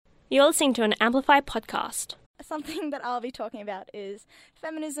You're listening to an Amplify podcast. Something that I'll be talking about is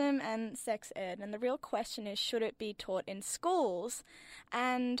feminism and sex ed, and the real question is, should it be taught in schools?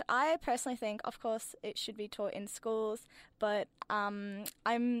 And I personally think, of course, it should be taught in schools, but I'm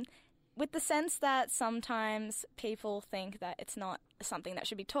with the sense that sometimes people think that it's not something that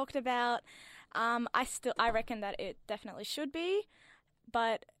should be talked about. I reckon that it definitely should be,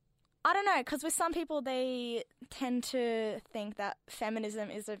 but I don't know, because with some people, they tend to think that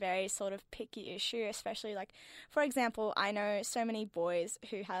feminism is a very sort of picky issue, especially, like, for example, I know so many boys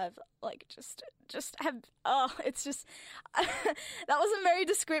who have, like, just have, it's just, that wasn't very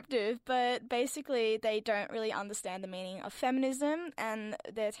descriptive, but basically they don't really understand the meaning of feminism, and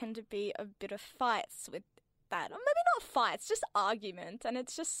there tend to be a bit of fights with that, or maybe not fights, just argument. And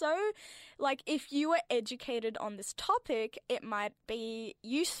it's just so, like, if you were educated on this topic, it might be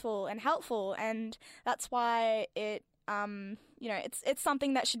useful and helpful, and that's why it it's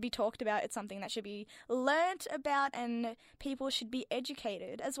something that should be talked about. It's something that should be learnt about, and people should be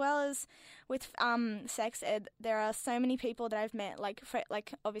educated. As well as with sex ed, there are so many people that I've met, like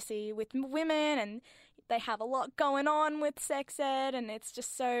obviously with women, and they have a lot going on with sex ed, and it's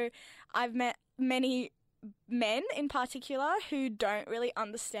just so, I've met many men in particular who don't really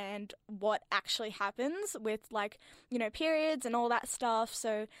understand what actually happens with, like, periods and all that stuff.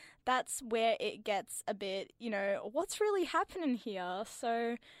 So that's where it gets a bit, what's really happening here?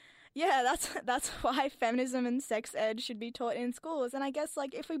 So yeah, that's why feminism and sex ed should be taught in schools. And I guess,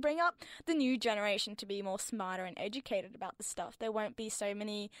 like, if we bring up the new generation to be more smarter and educated about the stuff, there won't be so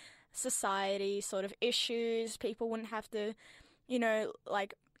many society sort of issues. People wouldn't have to,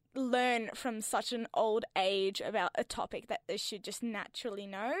 learn from such an old age about a topic that they should just naturally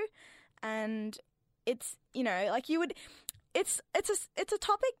know. And it's, it's a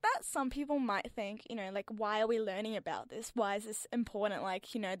topic that some people might think, why are we learning about this? Why is this important?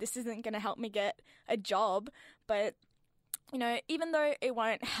 This isn't going to help me get a job. But, even though it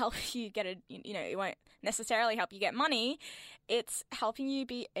won't help you get it won't necessarily help you get money, it's helping you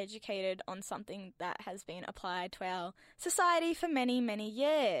be educated on something that has been applied to our society for many, many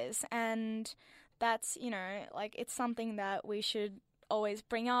years. And that's, it's something that we should always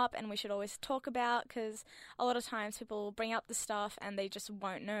bring up and we should always talk about, because a lot of times people bring up the stuff and they just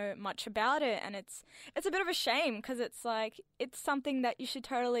won't know much about it, and it's a bit of a shame, because it's something that you should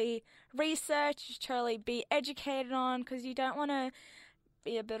totally research, you should totally be educated on, because you don't want to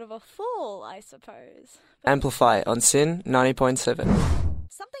be a bit of a fool, I suppose. Amplify on SYN 90.7.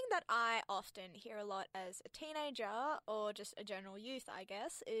 Something that I often hear a lot as a teenager, or just a general youth, I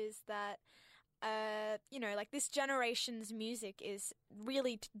guess, is that this generation's music is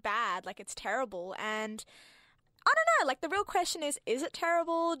really bad, it's terrible, and I don't know, the real question is it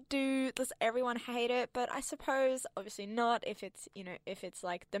terrible? Does everyone hate it? But I suppose, obviously not, if it's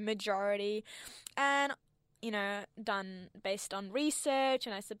the majority, and, done based on research,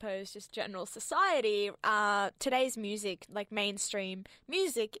 and I suppose just general society, today's music, mainstream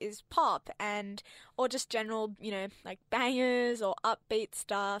music, is pop, or just general, bangers or upbeat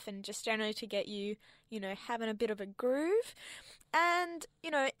stuff, and just generally to get you, having a bit of a groove. And,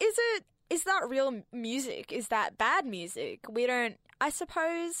 is that real music? Is that bad music?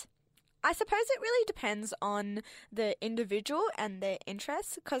 I suppose it really depends on the individual and their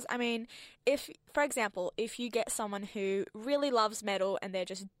interests, because, for example, if you get someone who really loves metal and they're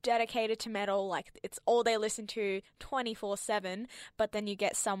just dedicated to metal, it's all they listen to 24/7, but then you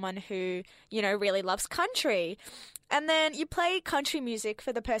get someone who, really loves country, and then you play country music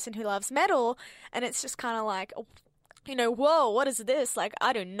for the person who loves metal, and it's just kind of like, whoa, what is this?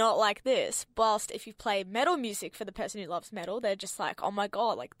 I do not like this. Whilst if you play metal music for the person who loves metal, they're just like, oh my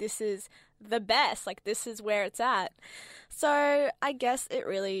god, this is the best. This is where it's at. So I guess it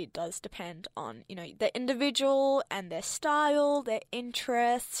really does depend on, the individual and their style, their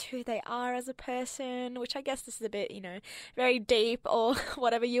interests, who they are as a person, which I guess this is a bit, very deep, or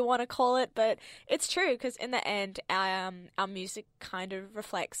whatever you want to call it, but it's true, because in the end, our music kind of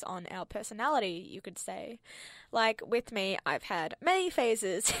reflects on our personality, you could say. With me, I've had many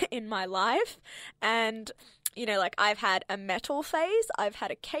phases in my life, and I've had a metal phase, I've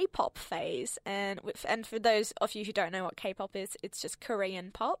had a K-pop phase, and for those of you who don't know what K-pop is, it's just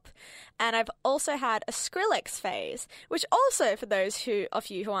Korean pop, and I've also had a Skrillex phase, which also, for those of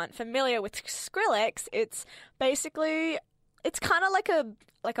you who aren't familiar with Skrillex, it's basically, it's kind of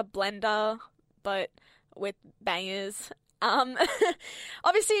like a blender, but with bangers.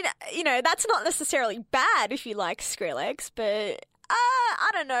 Obviously, that's not necessarily bad if you like Skrillex, but I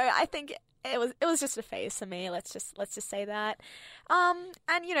don't know, I think it was just a phase for me. Let's just say that. And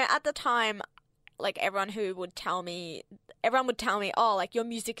at the time, like everyone would tell me, oh, like your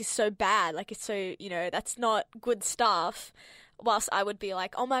music is so bad, like it's so, that's not good stuff. Whilst I would be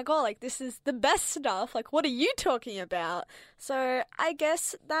like, oh my God, like this is the best stuff. Like, what are you talking about? So I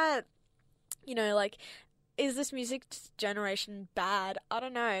guess that, like, is this music generation bad? I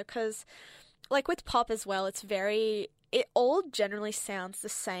don't know, because like with pop as well, it all generally sounds the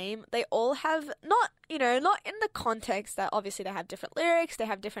same. They all have, not in the context that obviously they have different lyrics, they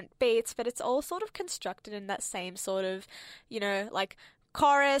have different beats, but it's all sort of constructed in that same sort of, like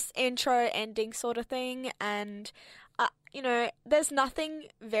chorus, intro, ending sort of thing. And, there's nothing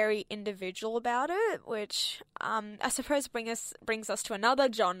very individual about it, which I suppose brings us to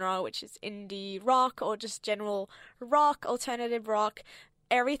another genre, which is indie rock or just general rock, alternative rock.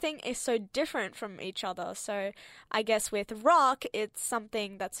 Everything is so different from each other. So I guess with rock, it's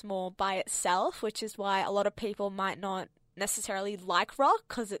something that's more by itself, which is why a lot of people might not necessarily like rock,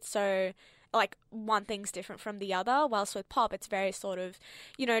 because it's so, like, one thing's different from the other, whilst with pop, it's very sort of,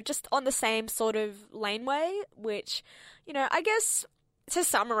 just on the same sort of laneway, which, I guess to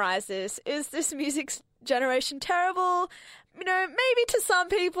summarize this, is this music generation terrible? Maybe to some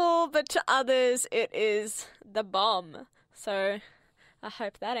people, but to others, it is the bomb. So I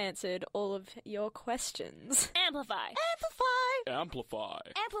hope that answered all of your questions. Amplify.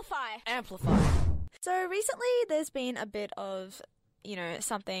 So recently there's been a bit of,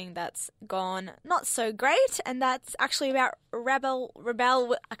 something that's gone not so great, and that's actually about Rebel,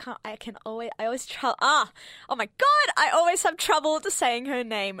 I always have trouble saying her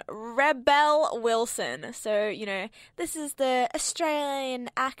name, Rebel Wilson. So, this is the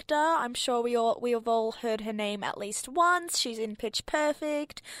Australian actor. I'm sure we've all heard her name at least once. She's in Pitch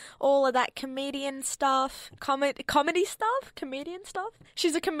Perfect, all of that comedian stuff, comedy stuff, comedian stuff.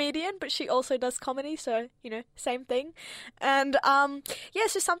 She's a comedian, but she also does comedy, so, same thing. And,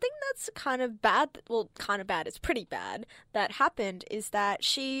 so something that's kind of bad, it's pretty bad, that happened is that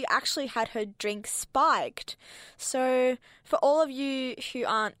she actually had her drink spiked. So for all of you who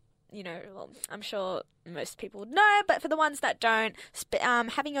aren't, I'm sure most people would know, but for the ones that don't,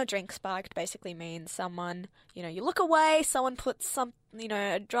 having your drink spiked basically means someone, you look away, someone puts some,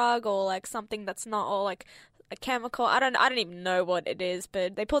 a drug or like something that's not all like a chemical. I don't even know what it is,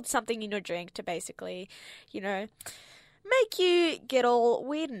 but they put something in your drink to basically, make you get all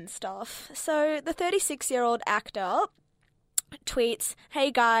weird and stuff. So the 36-year-old actor tweets, "Hey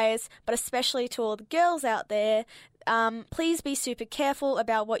guys, but especially to all the girls out there, please be super careful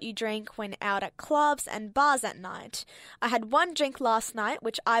about what you drink when out at clubs and bars at night. I had one drink last night,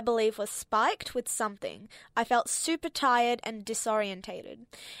 which I believe was spiked with something. I felt super tired and disorientated,"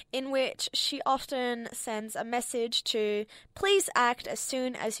 in which she often sends a message to please act as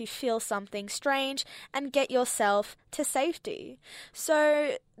soon as you feel something strange and get yourself to safety.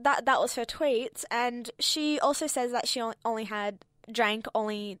 So that was her tweets, and she also says that she only drank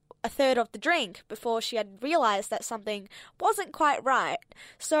a third of the drink before she had realized that something wasn't quite right.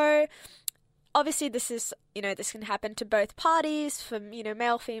 So obviously this is, this can happen to both parties, from,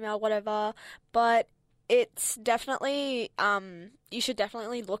 male, female, whatever, but it's definitely, you should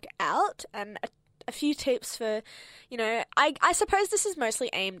definitely look out. And a few tips for, I suppose this is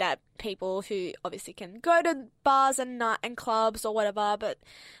mostly aimed at people who obviously can go to bars and clubs or whatever, but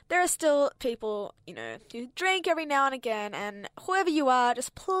there are still people, who drink every now and again, and whoever you are,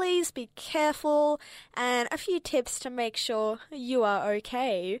 just please be careful. And a few tips to make sure you are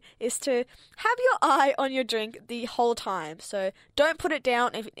okay is to have your eye on your drink the whole time. So don't put it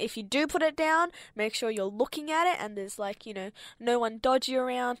down. If you do put it down, make sure you're looking at it and there's no one dodgy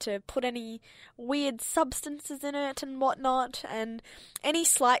around to put any weird substances in it and whatnot. And any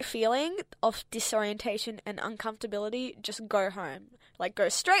slight feeling of disorientation and uncomfortability, just go home. Go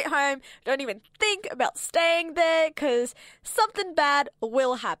straight home. Don't even think about staying there, because something bad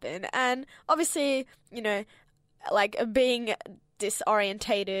will happen. And obviously, being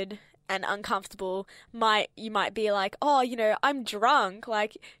disorientated and uncomfortable, you might be like, oh, I'm drunk.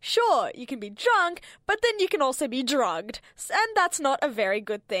 Sure, you can be drunk, but then you can also be drugged. And that's not a very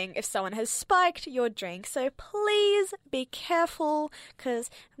good thing if someone has spiked your drink. So please be careful, because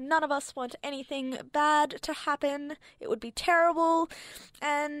none of us want anything bad to happen. It would be terrible.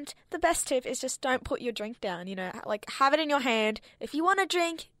 And the best tip is just don't put your drink down, have it in your hand. If you want to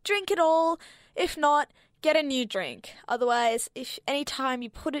drink it all. If not, get a new drink. Otherwise, if any time you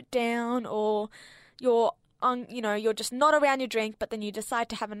put it down or you're just not around your drink, but then you decide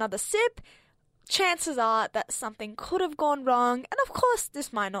to have another sip, chances are that something could have gone wrong. And of course,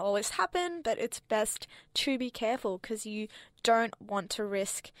 this might not always happen, but it's best to be careful, because you don't want to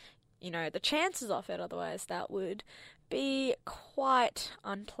risk, the chances of it. Otherwise, that would be quite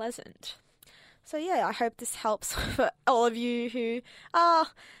unpleasant. So yeah, I hope this helps for all of you who are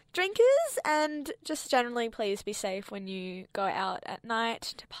drinkers, and just generally please be safe when you go out at night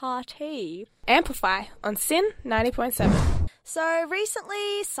to party. Amplify on Sin 90.7. So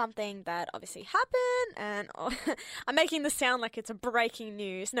recently, something that obviously happened, and I'm making this sound like it's a breaking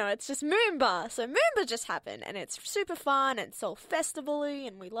news. No, it's just Moomba. So Moomba just happened, and it's super fun, and it's all festival-y,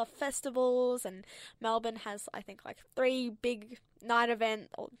 and we love festivals, and Melbourne has, I think, like 3 big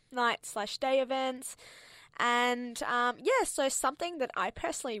night/day events. And so something that I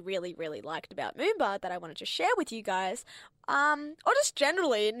personally really, really liked about Moomba that I wanted to share with you guys, or just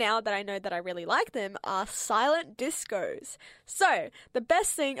generally, now that I know that I really like them, are silent discos. So, the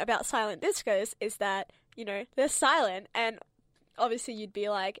best thing about silent discos is that, they're silent, and obviously you'd be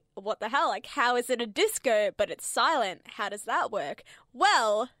like, what the hell? Like, how is it a disco, but it's silent? How does that work?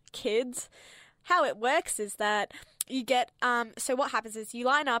 Well, kids, how it works is that you get, so what happens is you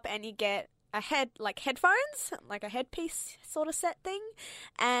line up and you get headphones, like a headpiece sort of set thing,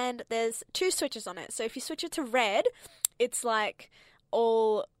 and there's 2 switches on it. So if you switch it to red, it's like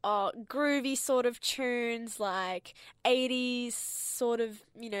all groovy sort of tunes, like 80s sort of,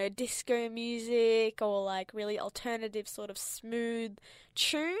 disco music, or like really alternative sort of smooth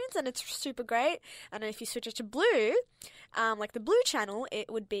tunes, and it's super great. And if you switch it to blue, like the blue channel,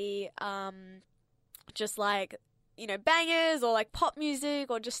 it would be just like, bangers, or like pop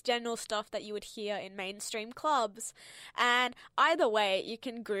music, or just general stuff that you would hear in mainstream clubs. And either way, you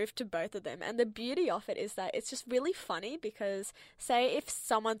can groove to both of them. And the beauty of it is that it's just really funny, because say if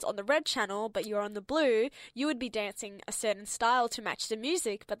someone's on the red channel but you're on the blue, you would be dancing a certain style to match the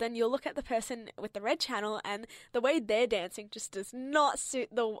music, but then you'll look at the person with the red channel and the way they're dancing just does not suit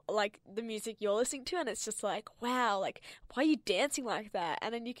the music you're listening to, and it's just like, wow, like, why are you dancing like that?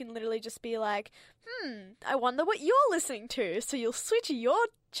 And then you can literally just be like, I wonder what you're listening to. So you'll switch your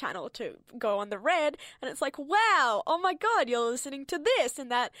channel to go on the red, and it's like, wow, oh my god, you're listening to this, and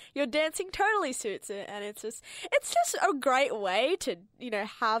that your dancing totally suits it. And it's just a great way to,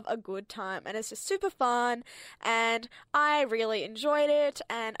 have a good time, and it's just super fun, and I really enjoyed it,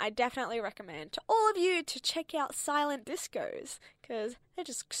 and I definitely recommend to all of you to check out silent discos, because they're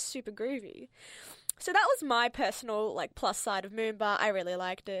just super groovy. So that was my personal plus side of Moomba. I really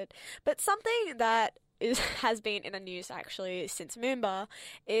liked it. But something that has been in the news actually since Moomba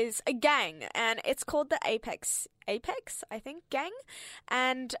is a gang, and it's called the Apex, I think, gang.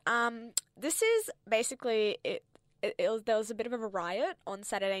 And this is basically there was a bit of a riot on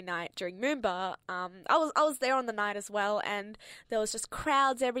Saturday night during Moomba. I was there on the night as well, and there was just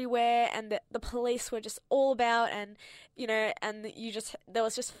crowds everywhere, and the police were just all about, and there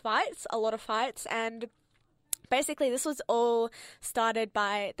was just a lot of fights, and basically this was all started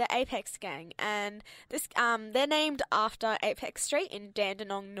by the Apex gang, and this they're named after Apex Street in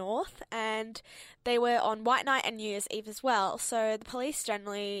Dandenong North, and they were on White Night and New Year's Eve as well. So the police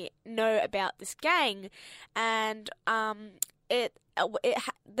generally know about this gang, and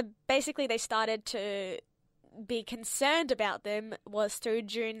basically they started to be concerned about them was through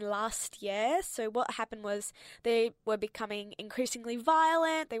June last year. So what happened was they were becoming increasingly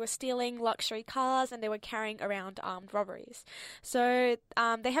violent, they were stealing luxury cars, and they were carrying around armed robberies. So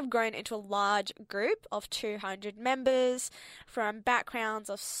they have grown into a large group of 200 members from backgrounds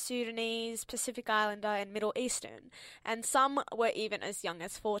of Sudanese, Pacific Islander, and Middle Eastern, and some were even as young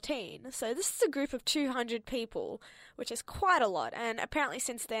as 14. So this is a group of 200 people, which is quite a lot, and apparently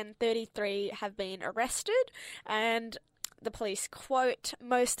since then 33 have been arrested, and the police quote,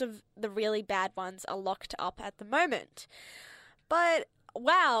 most of the really bad ones are locked up at the moment. But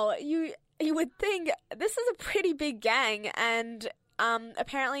wow, you would think this is a pretty big gang, and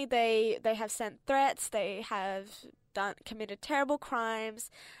apparently they have sent threats, they have committed terrible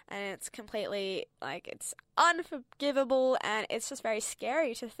crimes, and it's completely it's unforgivable, and it's just very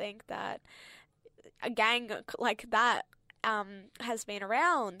scary to think that a gang like that has been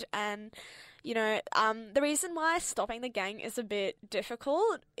around. And the reason why stopping the gang is a bit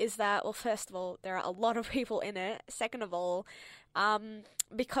difficult is that, well, first of all, there are a lot of people in it. Second of all,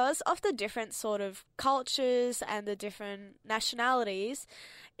 because of the different sort of cultures and the different nationalities,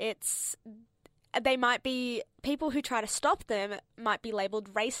 they might be, people who try to stop them might be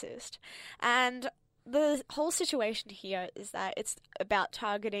labelled racist. And the whole situation here is that it's about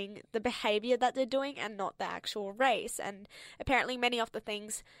targeting the behaviour that they're doing and not the actual race. And apparently many of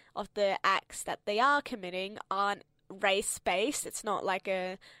the acts that they are committing aren't race-based. It's not like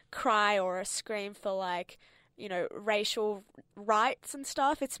a cry or a scream for racial rights and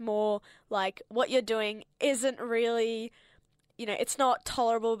stuff. It's more like what you're doing isn't really, it's not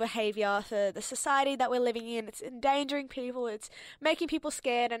tolerable behavior for the society that we're living in. It's endangering people. It's making people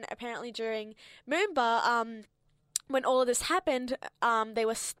scared. And apparently during Moomba, when all of this happened, they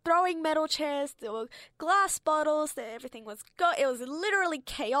were throwing metal chairs, there were glass bottles, everything was it was literally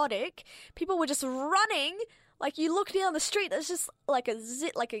chaotic. People were just running. Like, you look down the street, there's just like a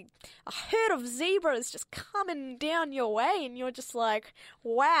herd of zebras just coming down your way, and you're just like,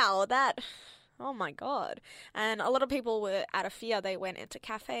 wow, oh my God. And a lot of people were out of fear. They went into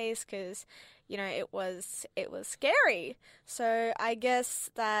cafes because, it was scary. So I guess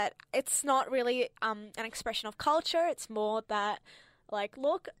that it's not really an expression of culture. It's more that, like,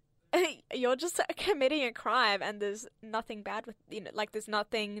 look, you're just committing a crime, and there's nothing bad with, there's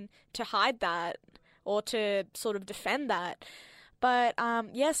nothing to hide that or to sort of defend that. But,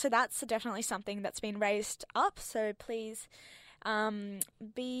 so that's definitely something that's been raised up. So please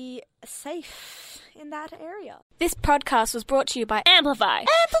be safe in that area. This podcast was brought to you by Amplify.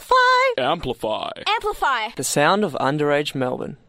 Amplify! Amplify. Amplify! The sound of underage Melbourne.